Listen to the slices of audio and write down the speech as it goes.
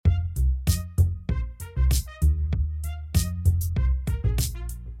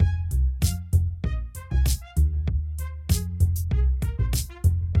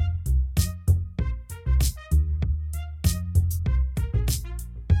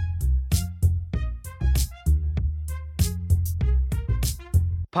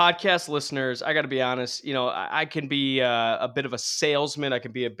Podcast listeners, I got to be honest. I can be a bit of a salesman. I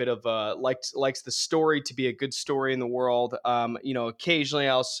can be a bit of a likes the story to be a good story in the world. Occasionally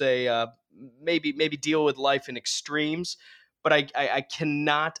I'll say maybe deal with life in extremes, but I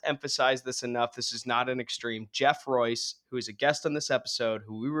cannot emphasize this enough. This is not an extreme. Jeff Royce, who is a guest on this episode,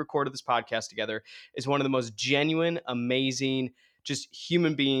 who we recorded this podcast together, is one of the most genuine, amazing, just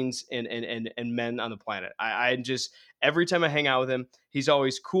human beings and men on the planet. I just every time I hang out with him, he's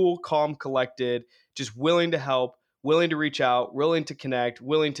always cool, calm, collected, just willing to help, willing to reach out, willing to connect,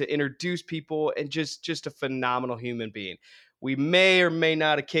 willing to introduce people, and just a phenomenal human being. We may or may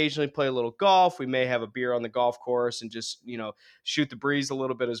not occasionally play a little golf. We may have a beer on the golf course and just, shoot the breeze a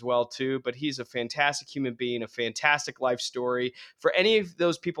little bit as well too. But he's a fantastic human being, a fantastic life story. For any of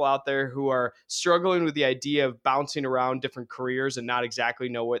those people out there who are struggling with the idea of bouncing around different careers and not exactly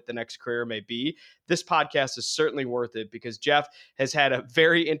know what the next career may be, this podcast is certainly worth it because Jeff has had a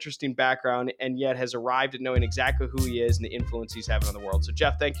very interesting background and yet has arrived at knowing exactly who he is and the influence he's having on the world. So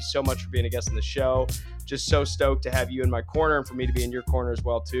Jeff, thank you so much for being a guest on the show. Just so stoked to have you in my corner and for me to be in your corner as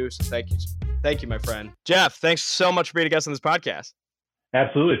well too. So thank you. Thank you, my friend. Jeff, thanks so much for being a guest on this podcast.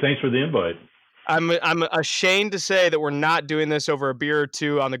 Absolutely. Thanks for the invite. I'm ashamed to say that we're not doing this over a beer or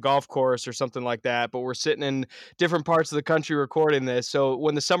two on the golf course or something like that, but we're sitting in different parts of the country recording this. So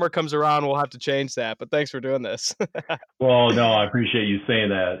when the summer comes around, we'll have to change that. But thanks for doing this. Well, no, I appreciate you saying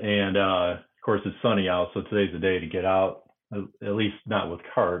that. And of course, it's sunny out, so today's the day to get out, at least not with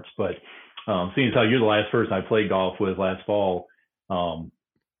carts. But seeing as how you're the last person I played golf with last fall,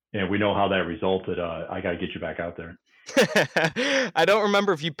 and we know how that resulted, I got to get you back out there. I don't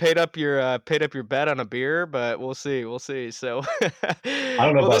remember if you paid up your bet on a beer, but we'll see. So I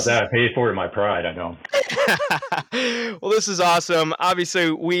don't know about that. I paid for it in my pride. I know. Well, this is awesome.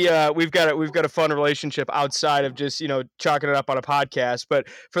 Obviously, we've got a fun relationship outside of just chalking it up on a podcast. But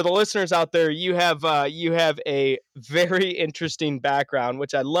for the listeners out there, you have a very interesting background,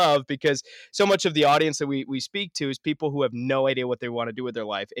 which I love because so much of the audience that we speak to is people who have no idea what they want to do with their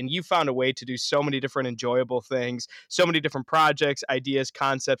life, and you found a way to do so many different enjoyable things, so many different projects, ideas,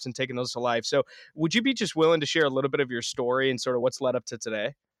 concepts, and taking those to life. So, would you be just willing to share a little bit of your story and sort of what's led up to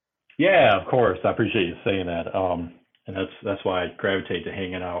today? Yeah, of course. I appreciate you saying that. And that's why I gravitate to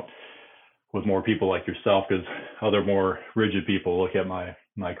hanging out with more people like yourself, because other more rigid people look at my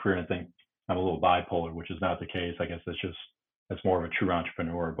career and think I'm a little bipolar, which is not the case. I guess that's more of a true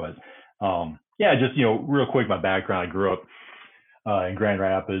entrepreneur. But yeah, just real quick, my background. I grew up in Grand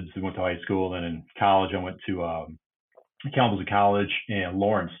Rapids. I went to high school, then in college I went to Kalamazoo College and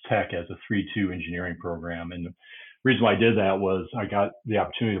Lawrence Tech as a 3-2 engineering program. And the reason why I did that was I got the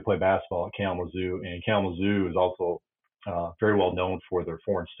opportunity to play basketball at Kalamazoo, and Kalamazoo is also very well known for their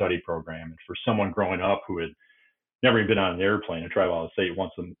foreign study program. And for someone growing up who had never even been on an airplane and traveled out of state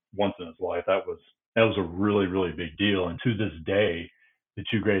once in his life, that was a really, really big deal. And to this day, the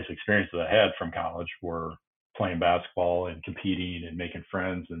two greatest experiences I had from college were playing basketball and competing and making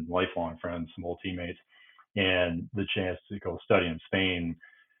friends and lifelong friends, some old teammates, and the chance to go study in Spain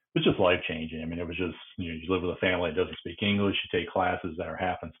was just life changing. I mean, it was just, you live with a family that doesn't speak English, you take classes that are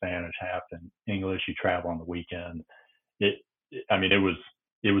half in Spanish, half in English, you travel on the weekend. It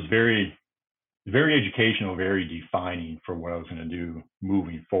was very, very educational, very defining for what I was going to do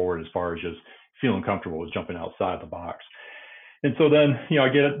moving forward, as far as just feeling comfortable with jumping outside the box. And so then, I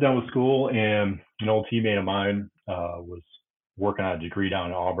get done with school, and an old teammate of mine was working on a degree down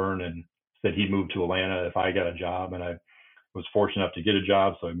in Auburn and said he'd move to Atlanta if I got a job. And I was fortunate enough to get a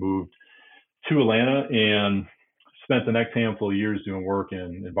job. So I moved to Atlanta and spent the next handful of years doing work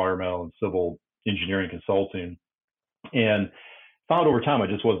in environmental and civil engineering consulting, and found over time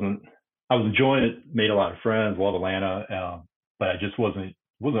I was enjoying it, made a lot of friends, love Atlanta, but I just wasn't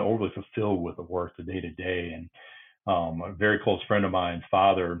overly fulfilled with the work, the day to day. And a very close friend of mine's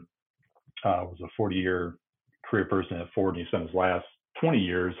father was a 40-year career person at Ford, and he spent his last 20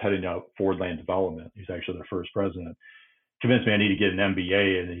 years heading up Ford Land Development. He's actually their first president. Convinced me I need to get an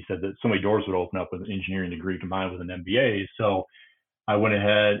MBA, and he said that so many doors would open up with an engineering degree combined with an MBA. So I went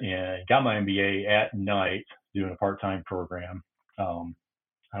ahead and got my MBA at night, doing a part-time program. I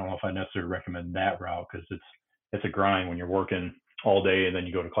don't know if I necessarily recommend that route, because it's a grind when you're working all day and then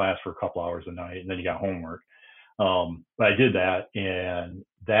you go to class for a couple hours a night and then you got homework. But I did that, and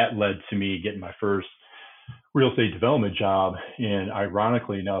that led to me getting my first real estate development job. And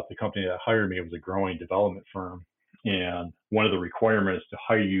ironically enough, the company that hired me was a growing development firm. And one of the requirements to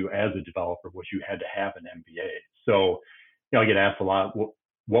hire you as a developer was you had to have an MBA. So, I get asked a lot, what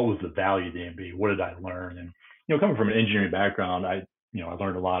was the value of the MBA? What did I learn? And, coming from an engineering background, I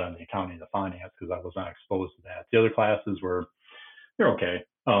learned a lot on the accounting and the finance because I was not exposed to that. The other classes they're okay.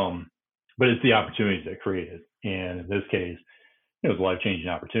 But it's the opportunities that create it. And in this case, it was a life changing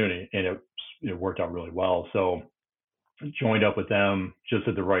opportunity, and it worked out really well. So joined up with them just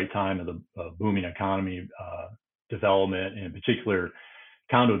at the right time of the booming economy development, and in particular,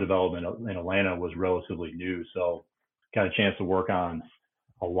 condo development in Atlanta was relatively new. So got a chance to work on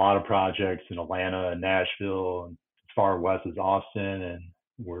a lot of projects in Atlanta and Nashville and as far west as Austin. And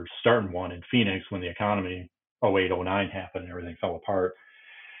we're starting one in Phoenix when the economy 08, 09 happened and everything fell apart.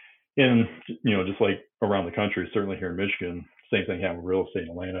 And, just like around the country, certainly here in Michigan, same thing happened with real estate in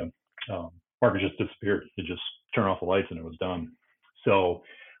Atlanta. Market just disappeared. It just turned off the lights and it was done. So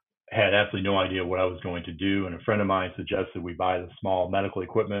had absolutely no idea what I was going to do. And a friend of mine suggested we buy the small medical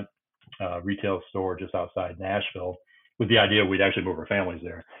equipment retail store just outside Nashville with the idea we'd actually move our families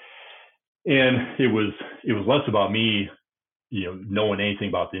there. And it was less about me, knowing anything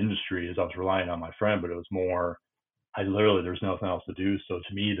about the industry as I was relying on my friend, but it was more, there's nothing else to do. So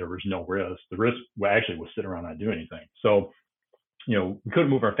to me, there was no risk. The risk actually was sitting around not doing anything. So, we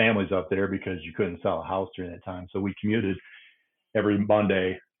couldn't move our families up there because you couldn't sell a house during that time. So we commuted every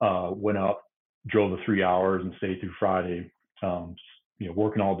Monday, went up, drove the 3 hours and stayed through Friday,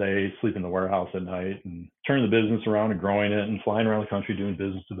 working all day, sleeping in the warehouse at night, and turning the business around and growing it and flying around the country doing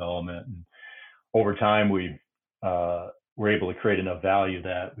business development. And over time, we were able to create enough value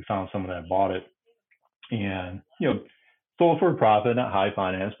that we found someone that bought it and, sold for a profit, not high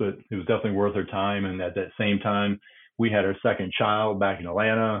finance, but it was definitely worth our time. And at that same time, we had our second child back in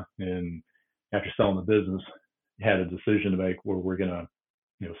Atlanta. And after selling the business, had a decision to make where we're going to,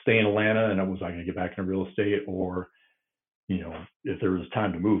 stay in Atlanta and I was not going to get back into real estate, or, if there was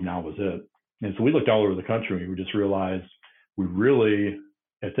time to move, now was it. And so we looked all over the country and we just realized we really,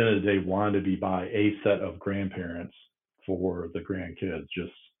 at the end of the day, wanted to be by a set of grandparents for the grandkids,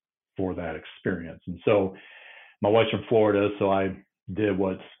 just for that experience. And so my wife's from Florida, so I did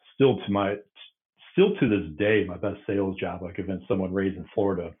what's still to this day my best sales job. I convinced someone raised in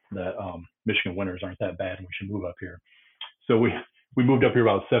Florida that Michigan winters aren't that bad and we should move up here. So we moved up here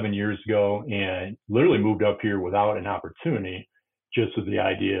about 7 years ago, and literally moved up here without an opportunity, just with the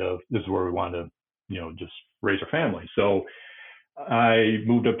idea of this is where we wanted to, just raise our family. So I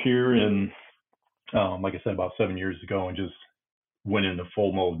moved up here, and like I said, about 7 years ago, and just went into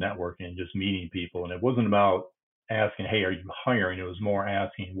full mode networking, just meeting people. And it wasn't about asking, "Hey, are you hiring?" It was more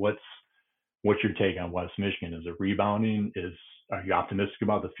asking, "What's your take on West Michigan? Is it rebounding? Are you optimistic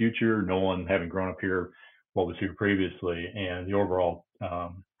about the future?" No one having grown up here, what was here previously, and the overall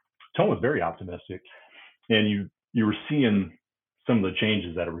tone was very optimistic. And you were seeing some of the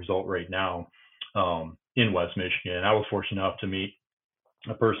changes that are result right now in West Michigan. I was fortunate enough to meet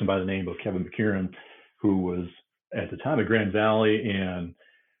a person by the name of Kevin McKieran, who was at the time at Grand Valley and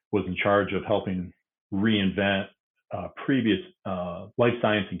was in charge of helping reinvent a previous life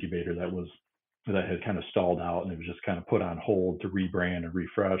science incubator that had kind of stalled out, and it was just kind of put on hold to rebrand and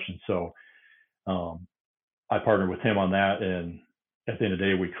refresh. And so I partnered with him on that. And at the end of the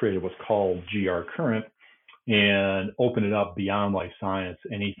day, we created what's called GR Current and opened it up beyond life science,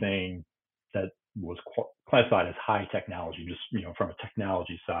 anything that was classified as high technology, just, from a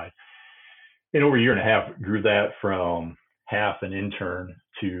technology side. And over a year and a half, grew that from half an intern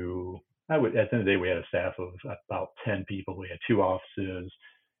to, at the end of the day, we had a staff of about 10 people. We had 2 offices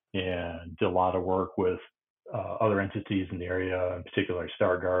and did a lot of work with other entities in the area, in particular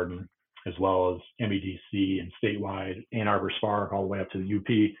Star Garden, as well as MEDC and statewide, Ann Arbor Spark, all the way up to the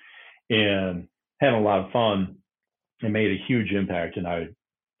UP, and having a lot of fun and made a huge impact. And I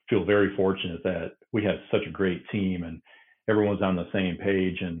feel very fortunate that we had such a great team and everyone's on the same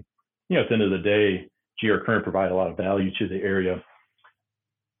page. And, at the end of the day, GR Current provided a lot of value to the area,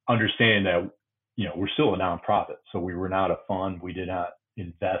 understanding that, we're still a nonprofit. So we were not a fund. We did not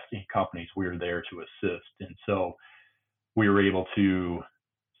invest in companies. We were there to assist. And so we were able to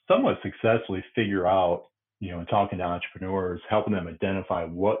somewhat successfully figure out, and talking to entrepreneurs, helping them identify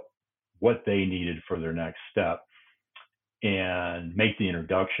what they needed for their next step and make the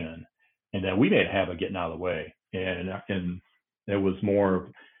introduction. And then we made a habit of getting out of the way. And it was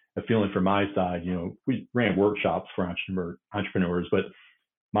more a feeling from my side. We ran workshops for entrepreneurs, but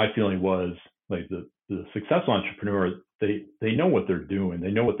my feeling was like the successful entrepreneur, they know what they're doing.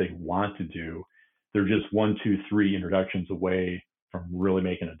 They know what they want to do. They're just 1, 2, 3 introductions away from really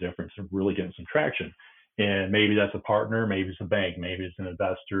making a difference and really getting some traction. And maybe that's a partner, maybe it's a bank, maybe it's an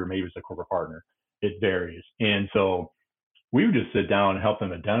investor, maybe it's a corporate partner. It varies. And so we would just sit down and help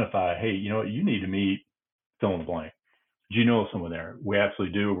them identify, hey, you need to meet fill in the blank. Do you know someone there? We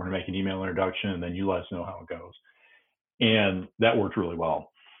absolutely do. We're going to make an email introduction, and then you let us know how it goes. And that worked really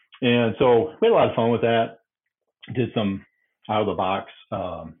well. And so we had a lot of fun with that. Did some out of the box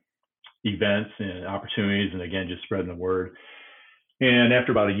events and opportunities, and again, just spreading the word. And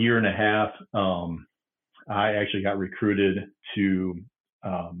after about a year and a half, I actually got recruited to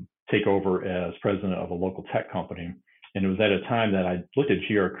take over as president of a local tech company. And it was at a time that I looked at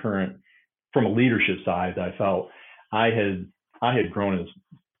GR Current from a leadership side that I felt I had grown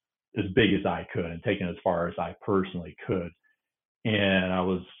as big as I could and taken as far as I personally could. And I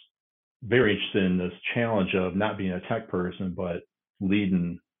was very interested in this challenge of not being a tech person, but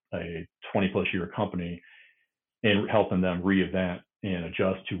leading a 20 plus year company and helping them reinvent and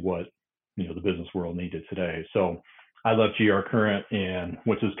adjust to what the business world needed today. So I left GR Current and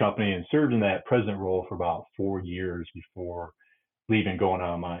went to this company and served in that president role for about 4 years before leaving, going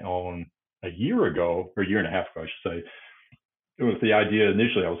on my own a year ago, or a year and a half ago, I should say. It was the idea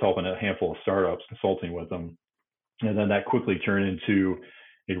initially, I was helping a handful of startups, consulting with them. And then that quickly turned into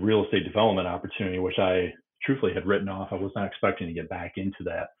a real estate development opportunity, which I truthfully had written off. I was not expecting to get back into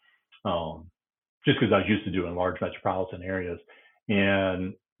that, just because I was used to doing large metropolitan areas,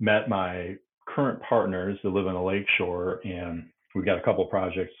 and met my current partners that live on the lake shore. And we've got a couple of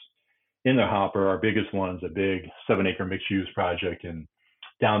projects in the hopper. Our biggest one is a big 7-acre mixed use project in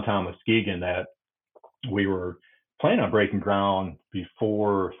downtown Muskegon that we were planning on breaking ground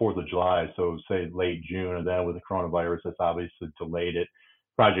before 4th of July, so say late June, and then with the coronavirus, that's obviously delayed it.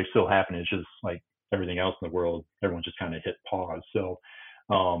 Project's still happening. It's just like everything else in the world, everyone just kind of hit pause. So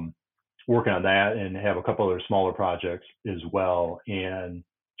working on that, and have a couple other smaller projects as well, and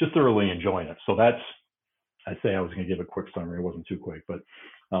just thoroughly enjoying it. So I'd say I was going to give a quick summary. It wasn't too quick, but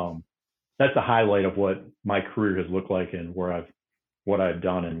that's a highlight of what my career has looked like and what I've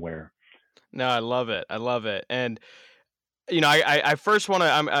done and where. No, I love it. I love it. And I first want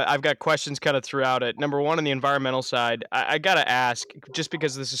to. I've got questions kind of throughout it. Number one, on the environmental side, I gotta ask, just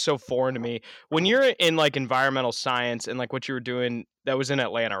because this is so foreign to me. When you're in like environmental science and like what you were doing, that was in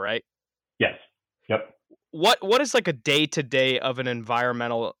Atlanta, right? Yes. Yep. What is like a day to day of an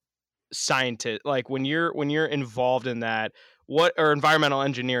environmental scientist? Like when you're involved in that, what or environmental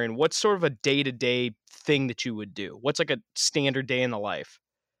engineering? What's sort of a day to day thing that you would do? What's like a standard day in the life?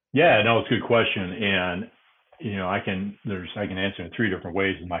 Yeah, no, it's a good question. And I can answer in three different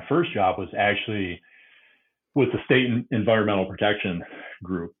ways. And my first job was actually with the state environmental protection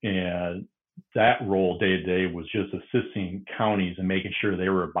group, and that role day to day was just assisting counties and making sure they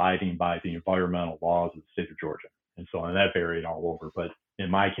were abiding by the environmental laws of the state of Georgia. And that varied all over. But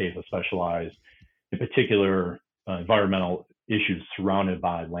in my case, I specialized in particular environmental issues surrounded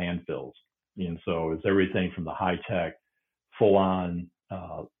by landfills. And so it's everything from the high tech, full on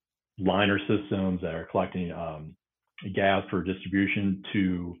liner systems that are collecting gas for distribution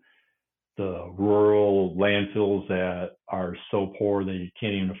to the rural landfills that are so poor they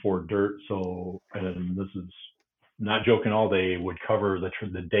can't even afford dirt. So, and this is not joking, all they would cover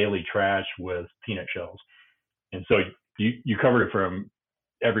the daily trash with peanut shells. And so you covered it from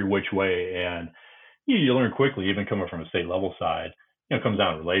every which way. And you learn quickly, even coming from a state level side, it comes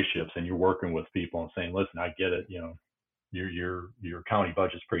down to relationships, and you're working with people and saying, listen, I get it. Your county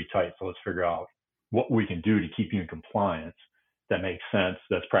budget's pretty tight, so let's figure out what we can do to keep you in compliance that makes sense,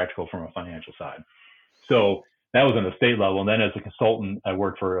 that's practical from a financial side. So that was on the state level. And then as a consultant, I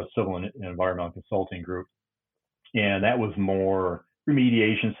worked for a civil and environmental consulting group, and that was more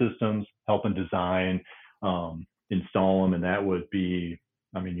remediation systems, helping design, install them. And that would be,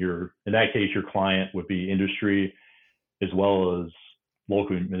 in that case, your client would be industry as well as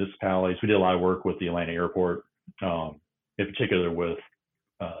local municipalities. We did a lot of work with the Atlanta airport, in particular with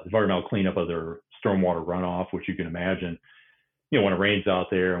environmental cleanup of their stormwater runoff, which you can imagine, when it rains out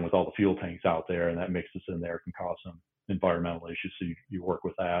there and with all the fuel tanks out there and that mixes in there, can cause some environmental issues. So you work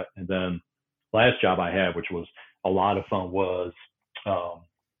with that. And then last job I had, which was a lot of fun, was,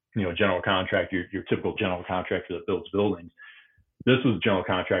 general contractor, your typical general contractor that builds buildings. This was a general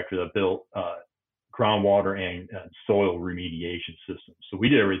contractor that built groundwater and soil remediation systems. So we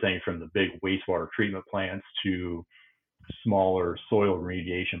did everything from the big wastewater treatment plants to smaller soil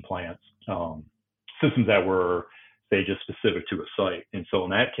remediation plants, systems that were, say, just specific to a site. And so in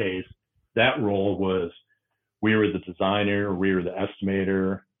that case, that role was, we were the designer, we were the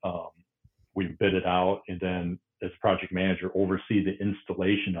estimator, we bid it out, and then as project manager, oversee the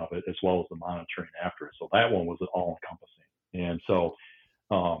installation of it as well as the monitoring after it. So that one was all encompassing. And so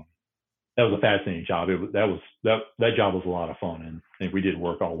that was a fascinating job. That job was a lot of fun, and we did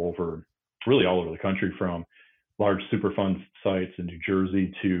work really all over the country, from large Superfund sites in New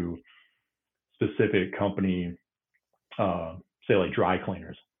Jersey to specific company, say like dry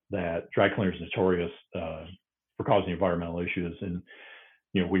cleaners. That dry cleaners notorious for causing environmental issues, and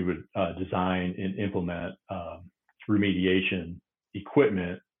we would design and implement remediation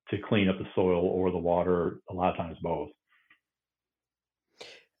equipment to clean up the soil or the water, a lot of times both.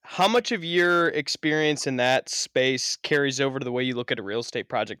 How much of your experience in that space carries over to the way you look at a real estate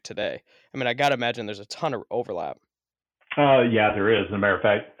project today? I mean, I gotta imagine there's a ton of overlap. Yeah, there is. As a matter of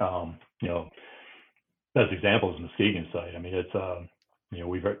fact, best example is the Muskegon site. I mean, it's,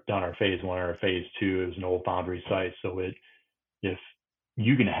 we've done our phase 1, our phase 2 is an old foundry site. So if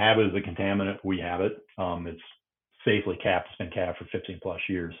you can have it as a contaminant, we have it. It's safely capped. It's been capped for 15 plus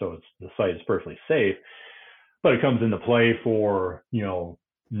years. So the site is perfectly safe, but it comes into play for,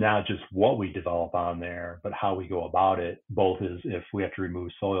 not just what we develop on there, but how we go about it. Both is if we have to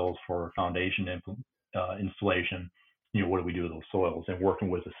remove soils for foundation installation, what do we do with those soils, and working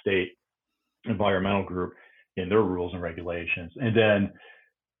with the state environmental group in their rules and regulations, and then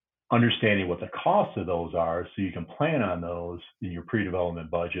understanding what the costs of those are so you can plan on those in your pre-development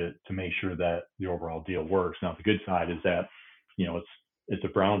budget to make sure that the overall deal works. Now, the good side is that, it's a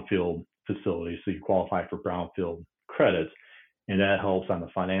brownfield facility, so you qualify for brownfield credits, and that helps on the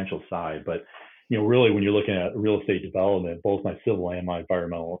financial side. But, really, when you're looking at real estate development, both my civil and my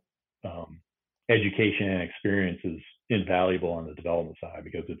environmental education and experience is invaluable on the development side,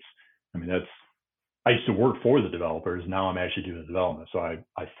 because I used to work for the developers. Now I'm actually doing the development. So I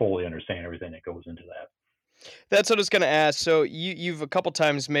fully understand everything that goes into that. That's what I was gonna ask. So you've a couple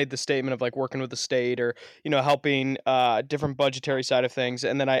times made the statement of like working with the state or helping different budgetary side of things,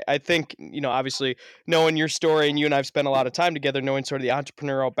 and then I think obviously knowing your story and you and I've spent a lot of time together, knowing sort of the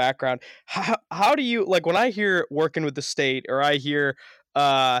entrepreneurial background. How do you like when I hear working with the state or I hear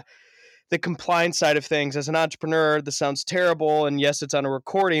uh the compliance side of things as an entrepreneur? This sounds terrible, and yes, it's on a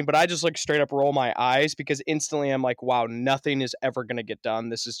recording, but I just like straight up roll my eyes because instantly I'm like, wow, nothing is ever going to get done.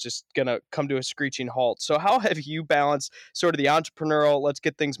 This is just going to come to a screeching halt. So how have you balanced sort of the entrepreneurial, let's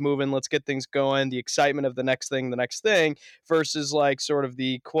get things moving, let's get things going, the excitement of the next thing versus like sort of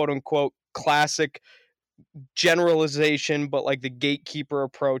the quote unquote classic generalization, but like the gatekeeper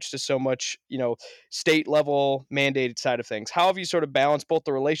approach to so much, state level mandated side of things? How have you sort of balanced both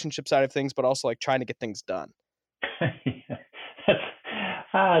the relationship side of things, but also like trying to get things done? that's,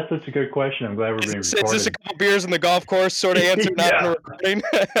 that's such a good question. I'm glad we're being Is this a recorded. couple beers in the golf course sort of answer, not on Yeah. a recording?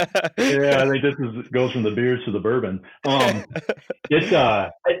 Yeah, I think goes from the beers to the bourbon. It's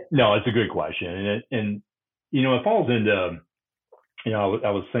no, it's a good question, and it falls into, I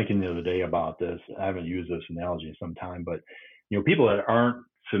was thinking the other day about this. I haven't used this analogy in some time, but people that aren't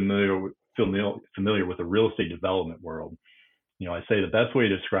familiar with the real estate development world, I say the best way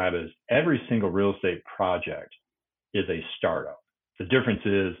to describe it is every single real estate project is a startup. The difference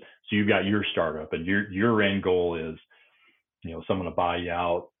is, so you've got your startup, and your end goal is, someone to buy you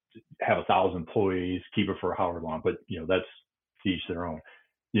out, have 1,000 employees, keep it for however long. But that's to each their own.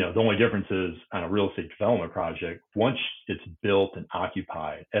 The only difference is on a real estate development project, once it's built and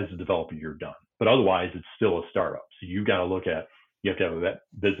occupied, as a developer, you're done. But otherwise, it's still a startup. So you have to have that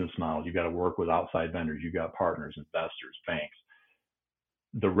business model. You've got to work with outside vendors. You've got partners, investors, banks.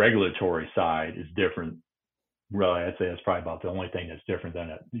 The regulatory side is different. Really, I'd say that's probably about the only thing that's different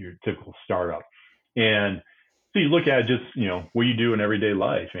than your typical startup. And so you look at just, what you do in everyday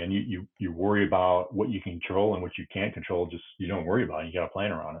life, and you worry about what you can control, and what you can't control, just you don't worry about it. You got a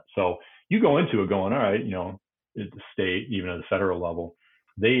plan around it. So you go into it going, all right, at the state, even at the federal level,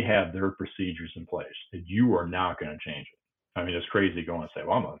 they have their procedures in place that you are not going to change it. I mean, it's crazy going and say,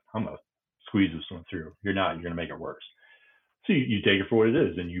 well, I'm gonna squeeze this one through. You're not. You're going to make it worse. So you take it for what it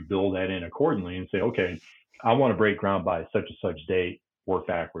is, and you build that in accordingly and say, okay, I want to break ground by such and such date, work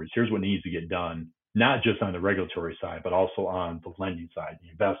backwards. Here's what needs to get done, not just on the regulatory side, but also on the lending side,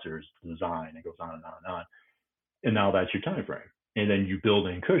 the investors, the design. It goes on and on and on. And now that's your time frame. And then you build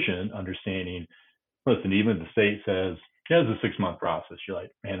in cushion, understanding, listen, even if the state says, yeah, it's a 6-month process, you're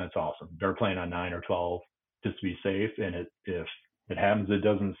like, man, that's awesome. They're planning on 9 or 12 just to be safe. And if it happens, it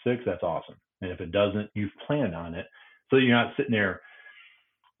doesn't 6, that's awesome. And if it doesn't, you've planned on it. So you're not sitting there,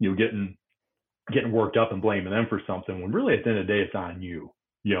 getting worked up and blaming them for something, when really at the end of the day, it's on you.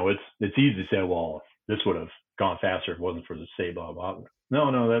 It's easy to say, well, this would have gone faster if it wasn't for the state, blah, blah, blah.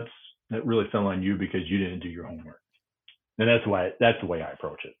 No, that really fell on you because you didn't do your homework. And that's the way I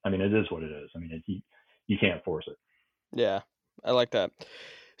approach it. I mean, it is what it is. I mean, you can't force it. Yeah, I like that.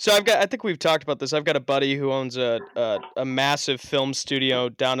 So I think we've talked about this. I've got a buddy who owns a massive film studio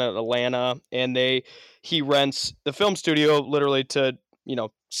down in Atlanta, and he rents the film studio literally to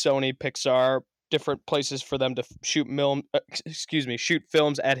Sony, Pixar, different places for them to shoot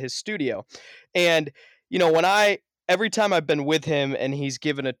films at his studio. And every time I've been with him and he's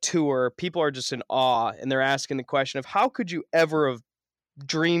given a tour, people are just in awe, and they're asking the question of how could you ever have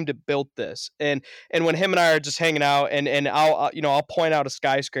dreamed to build this. And when him and I are just hanging out, and I'll point out a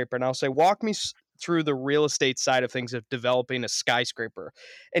skyscraper and I'll say, walk me through the real estate side of things of developing a skyscraper.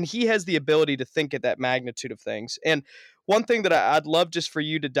 And he has the ability to think at that magnitude of things. And one thing that I'd love just for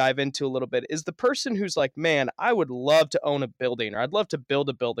you to dive into a little bit is the person who's like, man, I would love to own a building, or I'd love to build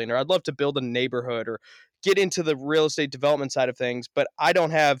a building, or I'd love to build a neighborhood, or get into the real estate development side of things, but I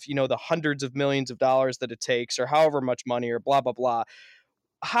don't have, the hundreds of millions of dollars that it takes, or however much money, or blah, blah, blah.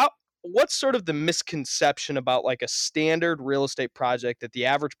 How, what's sort of the misconception about like a standard real estate project that the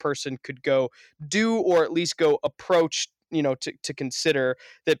average person could go do, or at least go approach, to consider,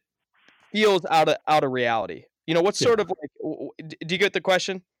 that feels out of reality? What's Yeah. sort of like, do you get the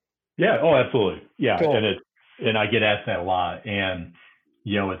question? Yeah. Oh, absolutely. Yeah. Cool. And I get asked that a lot. And,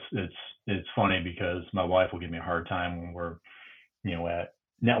 it's funny because my wife will give me a hard time when we're, at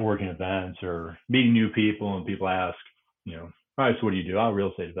networking events or meeting new people, and people ask, all right, so what do you do? Oh,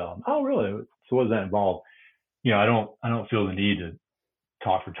 real estate development. Oh, really? So what does that involve? I don't feel the need to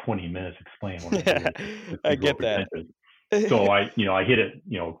talk for 20 minutes explaining what I do to I people get over that. interest. So I hit it,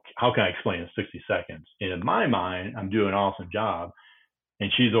 how can I explain in 60 seconds? And in my mind, I'm doing an awesome job.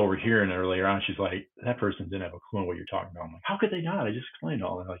 And she's overhearing it earlier on. She's like, that person didn't have a clue what you're talking about. I'm like, how could they not? I just explained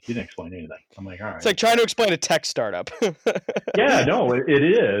all. They're like, you didn't explain anything. I'm like, all It's right. like trying to explain a tech startup. Yeah, no, it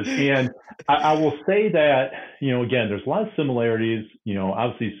is. And I will say that, again, there's a lot of similarities.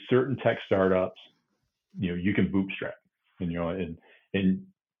 Obviously certain tech startups, you can bootstrap, and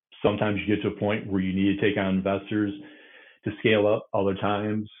sometimes you get to a point where you need to take on investors to scale up. Other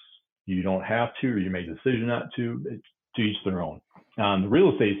times you don't have to, or you make a decision not to. It's to each their own. On the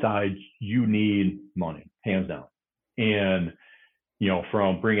real estate side, you need money, hands down. And,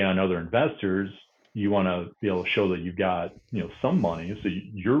 from bringing on other investors, you want to be able to show that you've got, some money. So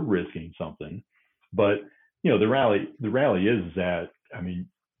you're risking something. But, the reality is that, I mean,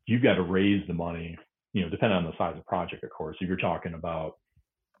 you've got to raise the money, depending on the size of the project, of course. If you're talking about,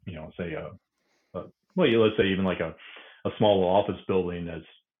 say let's say even like a small office building that's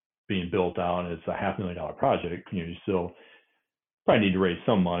being built out and it's a $500,000 project, you still probably need to raise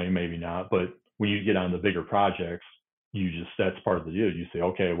some money, maybe not. But when you get on the bigger projects, that's part of the deal. You say,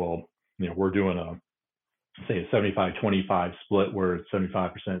 okay, well, we're doing say a 75-25 split where it's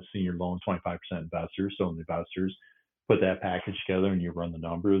 75% senior loan, 25% investors. So the investors put that package together and you run the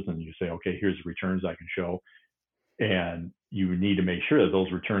numbers and you say, okay, here's the returns I can show. And you need to make sure that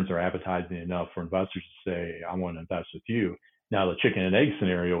those returns are appetizing enough for investors to say, I want to invest with you. Now, the chicken and egg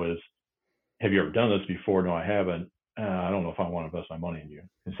scenario is, have you ever done this before? No, I haven't. I don't know if I want to invest my money in you.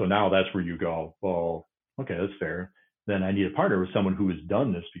 And so now that's where you go, well, okay, that's fair. Then I need to partner with someone who has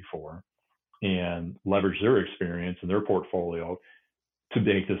done this before and leverage their experience and their portfolio to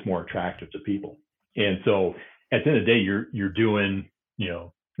make this more attractive to people. And so at the end of the day, you're doing,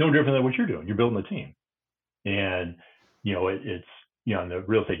 no different than what you're doing. You're building a team. And, it's, on the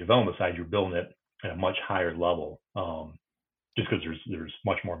real estate development side, you're building it at a much higher level, just because there's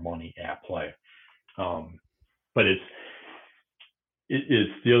much more money at play. But it's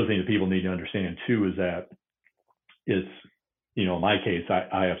the other thing that people need to understand too is that it's, in my case,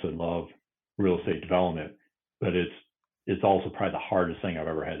 I absolutely love real estate development, but it's also probably the hardest thing I've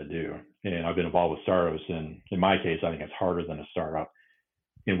ever had to do. And I've been involved with startups, and in my case, I think it's harder than a startup.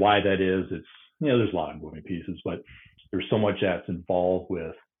 And why that is, it's, there's a lot of moving pieces, but there's so much that's involved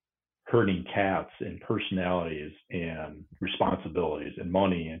with herding cats and personalities and responsibilities and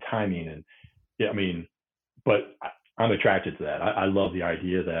money and timing. And yeah, I mean, but I'm attracted to that. I love the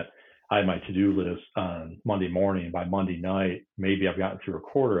idea that I have my to-do list on Monday morning. By Monday night, maybe I've gotten through a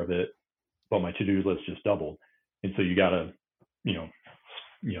quarter of it, but my to-do list just doubled. And so you got to, you know,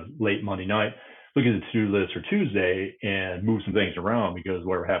 late Monday night, look at the to-do list for Tuesday and move some things around because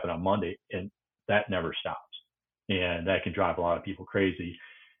whatever happened on Monday, and that never stops. And that can drive a lot of people crazy.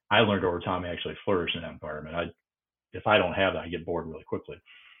 I learned over time I actually flourish in that environment. If I don't have that, I get bored really quickly.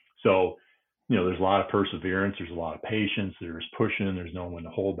 So, there's a lot of perseverance. There's a lot of patience. There's pushing. There's no one to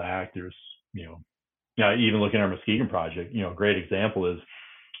hold back. There's, even looking at our Muskegon project, a great example is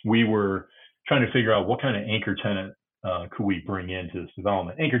we were trying to figure out what kind of anchor tenant could we bring into this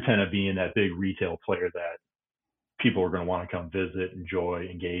development. Anchor tenant being that big retail player that people are going to want to come visit, enjoy,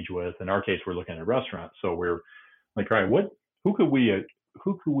 engage with. In our case, we're looking at restaurants. So we're like, all right, who could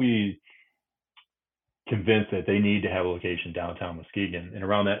we convince that they need to have a location downtown Muskegon? And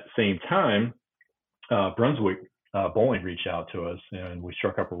around that same time, Brunswick Bowling reached out to us, and we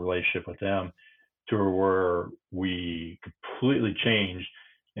struck up a relationship with them to where we completely changed.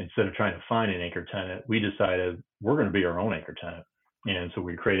 Instead of trying to find an anchor tenant, we decided we're going to be our own anchor tenant. And so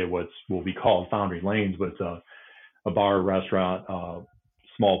we created what will be called Foundry Lanes, but it's a bar, restaurant,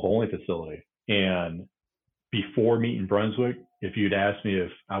 small bowling facility. And before meeting Brunswick, if you'd asked me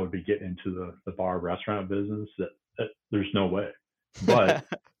if I would be getting into the bar restaurant business, that there's no way. But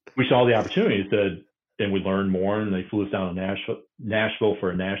we saw the opportunity, said, and we learned more. And they flew us down to Nashville for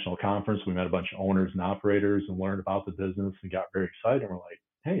a national conference. We met a bunch of owners and operators and learned about the business and got very excited. And we're like,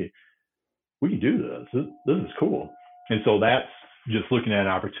 hey, we can do this. This is cool. And so that's just looking at an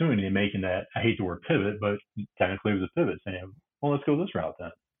opportunity and making that, I hate the word pivot, but technically it was a pivot, saying, well, let's go this route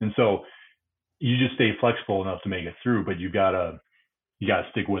then. And so you just stay flexible enough to make it through, but you gotta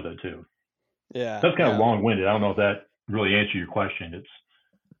stick with it too. Yeah, That's kind of yeah. long winded. I don't know if that really answered your question.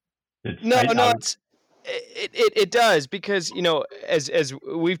 It's No, I no, would, it does because as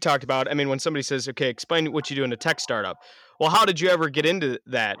we've talked about. I mean, when somebody says, "Okay, explain what you do in a tech startup," well, how did you ever get into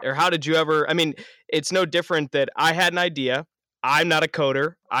that, or how did you ever? I mean, it's no different that I had an idea. I'm not a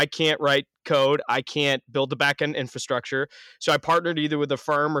coder. I can't write code. I can't build the backend infrastructure. So I partnered either with a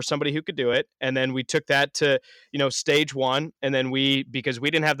firm or somebody who could do it, and then we took that to stage one, and then because we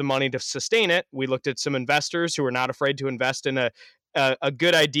didn't have the money to sustain it, we looked at some investors who were not afraid to invest in a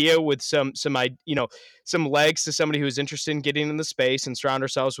good idea with some legs to somebody who's interested in getting in the space, and surround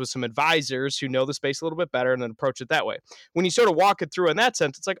ourselves with some advisors who know the space a little bit better, and then approach it that way. When you sort of walk it through in that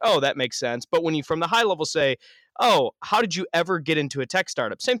sense, it's like, oh, that makes sense. But when you from the high level say, oh, how did you ever get into a tech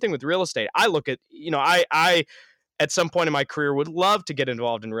startup? Same thing with real estate. I look at, I at some point in my career would love to get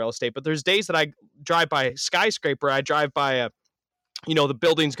involved in real estate, but there's days that I drive by Skyscraper, I drive by the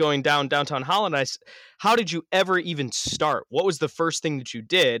buildings going down downtown Holland. How did you ever even start? What was the first thing that you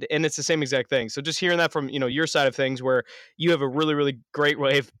did? And it's the same exact thing. So just hearing that from your side of things, where you have a really really great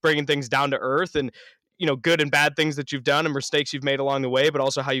way of bringing things down to earth, and good and bad things that you've done and mistakes you've made along the way, but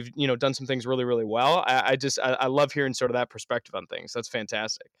also how you've done some things really really well. I love hearing sort of that perspective on things. That's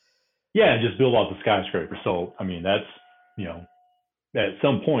fantastic. yeah, just build out the skyscraper. So I mean, that's, you know, at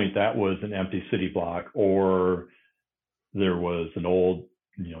some point that was an empty city block, or there was an old,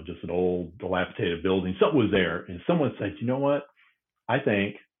 just an old dilapidated building. Something was there, and someone said, you know what? I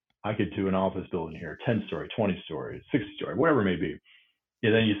think I could do an office building here, 10-story, 20-story, 60-story, whatever it may be.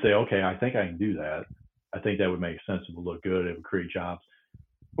 And then you say, okay, I think I can do that. I think that would make sense. It would look good. It would create jobs.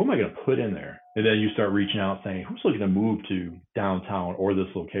 What am I going to put in there? And then you start reaching out saying, who's looking to move to downtown or this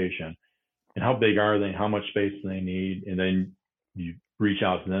location? And how big are they? How much space do they need? And then you reach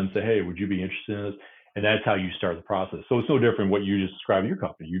out to them and say, hey, would you be interested in this? And that's how you start the process. So it's no different what you just described in your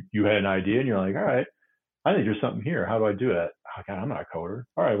company. You had an idea and you're like, all right, I think there's something here. How do I do that? Oh, God, I'm not a coder.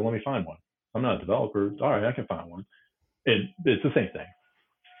 All right, well, let me find one. I'm not a developer. All right, I can find one. And it's the same thing.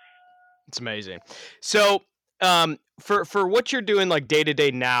 It's amazing. So, for what you're doing like day to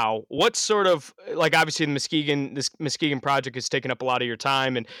day now, what sort of like obviously this Muskegon project is taking up a lot of your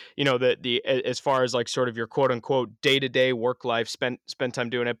time, and as far as like sort of your quote unquote day to day work life, spend time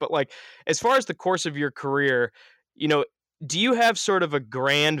doing it. But like as far as the course of your career, you know, do you have sort of a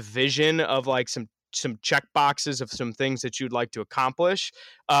grand vision of like some check boxes of some things that you'd like to accomplish,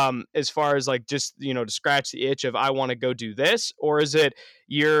 as far as like just to scratch the itch of I want to go do this? Or is it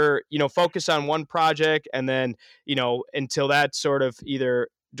you're focus on one project, and then until that sort of either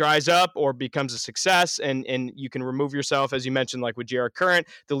dries up or becomes a success, and you can remove yourself, as you mentioned, like with JR Current,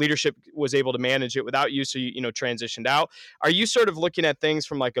 the leadership was able to manage it without you, so you transitioned out. Are you sort of looking at things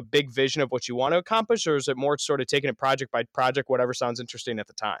from like a big vision of what you want to accomplish, or is it more sort of taking it project by project, whatever sounds interesting at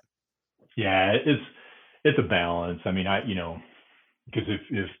the time? Yeah, it's a balance. I mean, because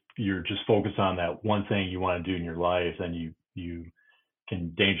if you're just focused on that one thing you want to do in your life, then you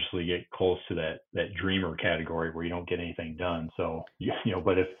can dangerously get close to that dreamer category where you don't get anything done. So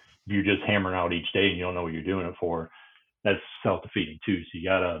but if you're just hammering out each day and you don't know what you're doing it for, that's self defeating too. So you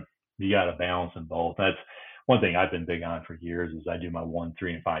gotta balance in both. That's one thing I've been big on for years is I do my 1,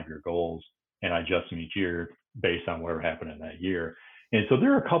 3, and 5 year goals, and I adjust them each year based on whatever happened in that year. And so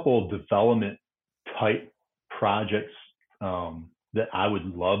there are a couple of development type projects that I would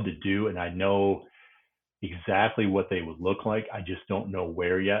love to do, and I know exactly what they would look like. I just don't know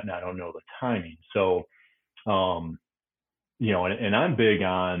where yet, and I don't know the timing. So, um, and I'm big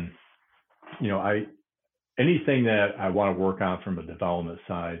on, I anything that I want to work on from a development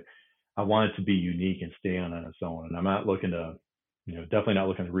side, I want it to be unique and stand on its own. And I'm not looking to, definitely not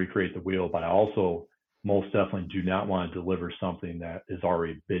looking to recreate the wheel, but I also most definitely do not want to deliver something that has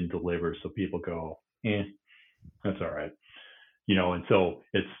already been delivered, so people go, that's all right. And so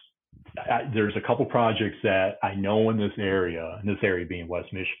there's a couple projects that I know in this area, being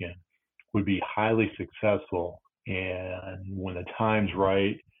West Michigan, would be highly successful. And when the time's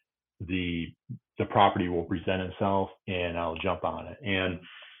right, the the property will present itself, and I'll jump on it. And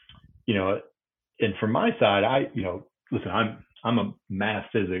you know, and from my side, listen, I'm a math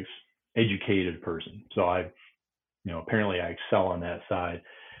physics educated person. So apparently I excel on that side.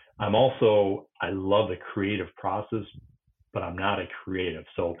 I love the creative process, but I'm not a creative.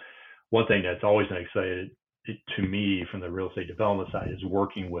 So one thing that's always been excited to me from the real estate development side is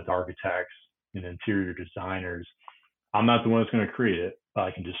working with architects and interior designers. I'm not the one that's going to create it, but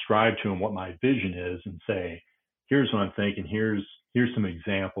I can describe to them what my vision is and say, here's what I'm thinking. Here's some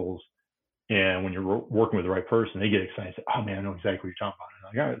examples. And when you're working with the right person, they get excited and say, "Oh man, I know exactly what you're talking about." And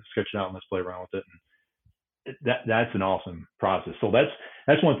I'm like, "All right, sketch it out and let's play around with it." And that's an awesome process. So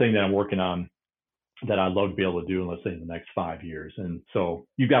that's one thing that I'm working on that I'd love to be able to do in, let's say, in the next 5 years. And so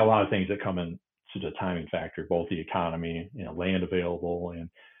you've got a lot of things that come in to the timing factor, both the economy, land available, and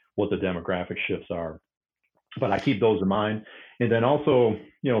what the demographic shifts are. But I keep those in mind. And then also,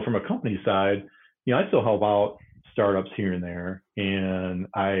 from a company side, I still help out startups here and there. And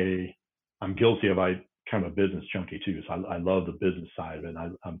I'm guilty of kind of a business junkie too. So I love the business side of it.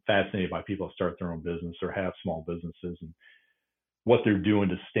 And I'm fascinated by people that start their own business or have small businesses and what they're doing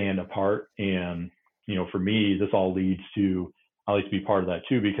to stand apart. And, for me, this all leads to, I like to be part of that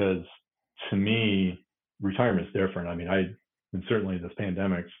too, because to me, retirement is different. I mean, and certainly this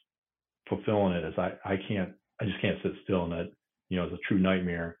pandemic's fulfilling it as I just can't sit still. And that, is a true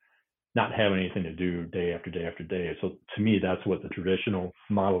nightmare, not having anything to do day after day after day. So to me, that's what the traditional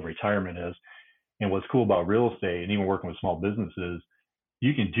model of retirement is. And what's cool about real estate and even working with small businesses,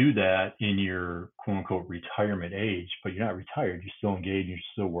 you can do that in your quote unquote retirement age, but you're not retired. You're still engaged. You're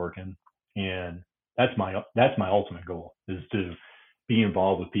still working. And that's my ultimate goal, is to be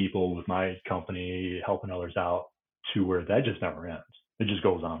involved with people, with my company, helping others out, to where that just never ends. It just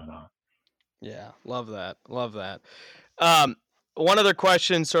goes on and on. Yeah, love that. Love that. Um, One other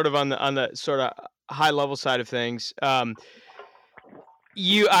question, sort of on the sort of high level side of things. I've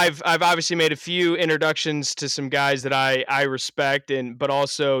obviously made a few introductions to some guys that I respect, and but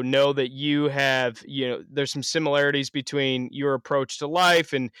also know that you have, there's some similarities between your approach to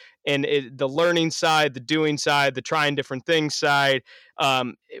life and the learning side, the doing side, the trying different things side,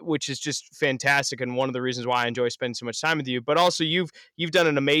 which is just fantastic, and one of the reasons why I enjoy spending so much time with you. But also you've done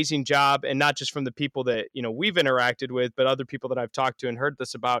an amazing job, and not just from the people that we've interacted with, but other people that I've talked to and heard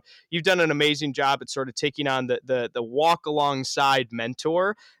this about. You've done an amazing job at sort of taking on the walk alongside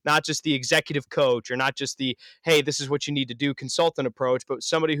mentor, not just the executive coach, or not just the, hey, this is what you need to do consultant approach, but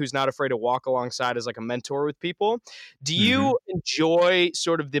somebody who's not afraid to walk alongside as like a mentor with people. Do Mm-hmm. you enjoy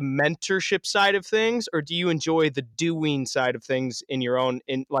sort of the mentorship side of things, or do you enjoy the doing side of things in your own,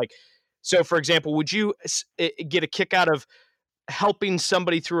 in like, so for example, would you get a kick out of helping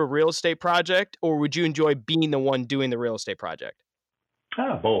somebody through a real estate project, or would you enjoy being the one doing the real estate project?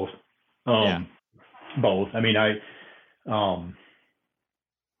 Both. Yeah. Um, both. I mean, um,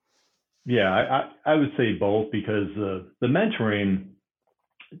 yeah, I would say both, because the mentoring,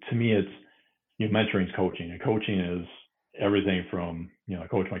 to me, it's, mentoring is coaching, and coaching is everything from, I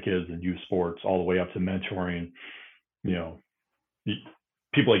coach my kids in youth sports all the way up to mentoring, you know,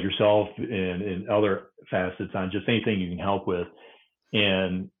 people like yourself and other facets on just anything you can help with.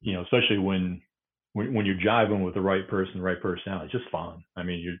 And, especially when you're jiving with the right personality, it's just fun. I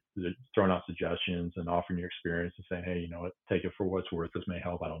mean, you're throwing out suggestions and offering your experience and saying, hey, what, take it for what it's worth. This may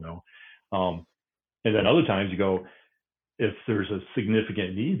help. I don't know. Um, and then other times you go, if there's a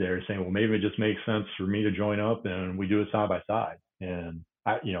significant need there, saying, well, maybe it just makes sense for me to join up and we do it side by side. And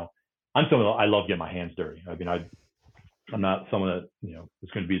I'm someone, I love getting my hands dirty. I mean, I'm not someone that,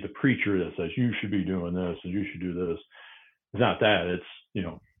 is going to be the preacher that says, you should be doing this and you should do this. It's not that. It's,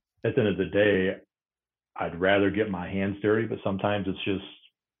 at the end of the day, I'd rather get my hands dirty, but sometimes it's just,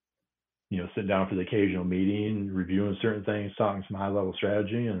 sitting down for the occasional meeting, reviewing certain things, talking some high level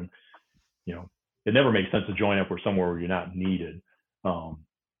strategy. And, you know, it never makes sense to join up with somewhere where you're not needed um,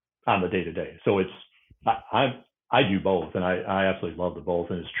 on the day to day. So I do both, and I absolutely love the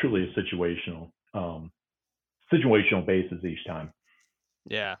both, and it's truly a situational basis each time.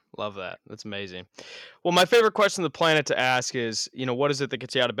 Yeah, love that. That's amazing. Well, my favorite question on the planet to ask is, what is it that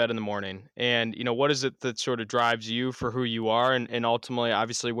gets you out of bed in the morning? And, what is it that sort of drives you for who you are, and ultimately,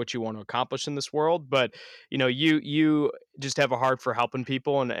 obviously, what you want to accomplish in this world? But, you just have a heart for helping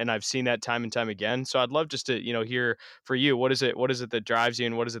people, and I've seen that time and time again. So I'd love just to, hear for you, what is it that drives you,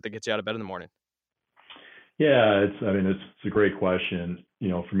 and what is it that gets you out of bed in the morning? Yeah, it's a great question.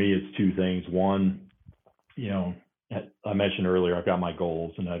 For me, it's two things. One, you know, I mentioned earlier, I've got my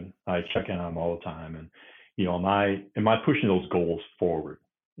goals, and I check in on them all the time. And, am I pushing those goals forward?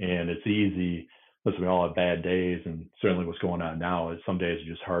 And it's easy. Listen, we all have bad days, and certainly what's going on now is some days are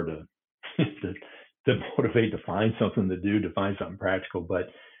just hard to, to motivate, to find something to do, to find something practical. But,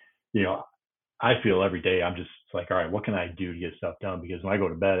 you know, I feel every day I'm just like, all right, what can I do to get stuff done? Because when I go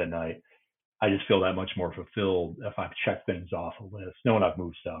to bed at night, I just feel that much more fulfilled if I've checked things off a list, knowing I've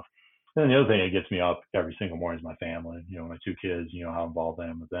moved stuff. And then the other thing that gets me up every single morning is my family. My two kids. How involved I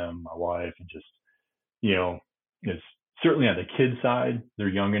am with them, my wife, and just you know, it's certainly on the kid side. They're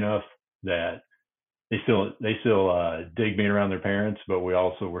young enough that they still dig being around their parents, but we're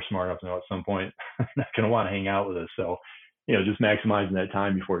smart enough to know at some point they're not going to want to hang out with us. So, just maximizing that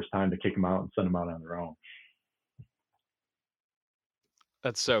time before it's time to kick them out and send them out on their own.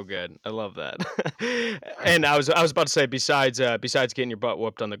 That's so good. I love that. And I was about to say besides getting your butt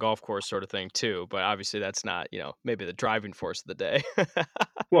whooped on the golf course sort of thing too, but obviously that's not, maybe the driving force of the day.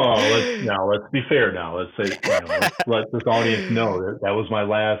 Well, let's be fair now. Let's say, let's let this audience know that that was my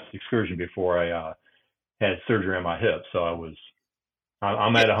last excursion before I had surgery on my hip. So I'm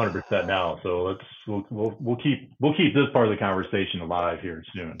Yeah. at 100% now. So we'll keep this part of the conversation alive here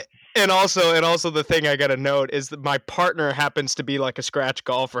soon. And also the thing I gotta note is that my partner happens to be like a scratch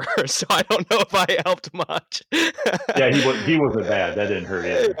golfer, so I don't know if I helped much. Yeah, he wasn't bad. That didn't hurt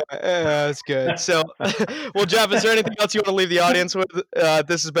either. That's good. So, well, Jeff, is there anything else you want to leave the audience with?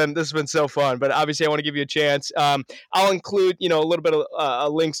 This has been so fun, but obviously I want to give you a chance. I'll include a little bit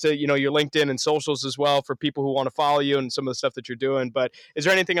of links to your LinkedIn and socials as well for people who want to follow you and some of the stuff that you're doing. But is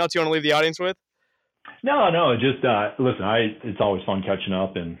there anything else you want to leave the audience with? No, just listen. It's always fun catching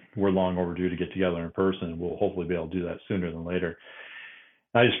up, and we're long overdue to get together in person. We'll hopefully be able to do that sooner than later.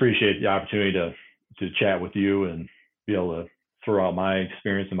 I just appreciate the opportunity to chat with you and be able to throw out my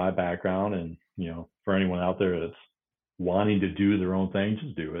experience and my background. And for anyone out there that's wanting to do their own thing,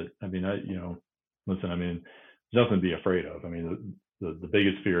 just do it. I mean, listen. I mean, there's nothing to be afraid of. I mean, the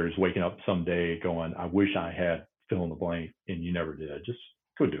biggest fear is waking up someday going, I wish I had fill in the blank, and you never did. Just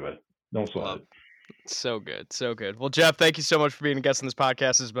go do it. Don't sweat Love. it. So good, so good. Well, Jeff, thank you so much for being a guest on this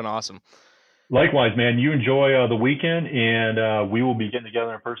podcast. This has been awesome. Likewise, man. You enjoy the weekend, and we will be getting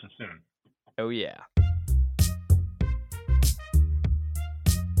together in person soon. Oh yeah.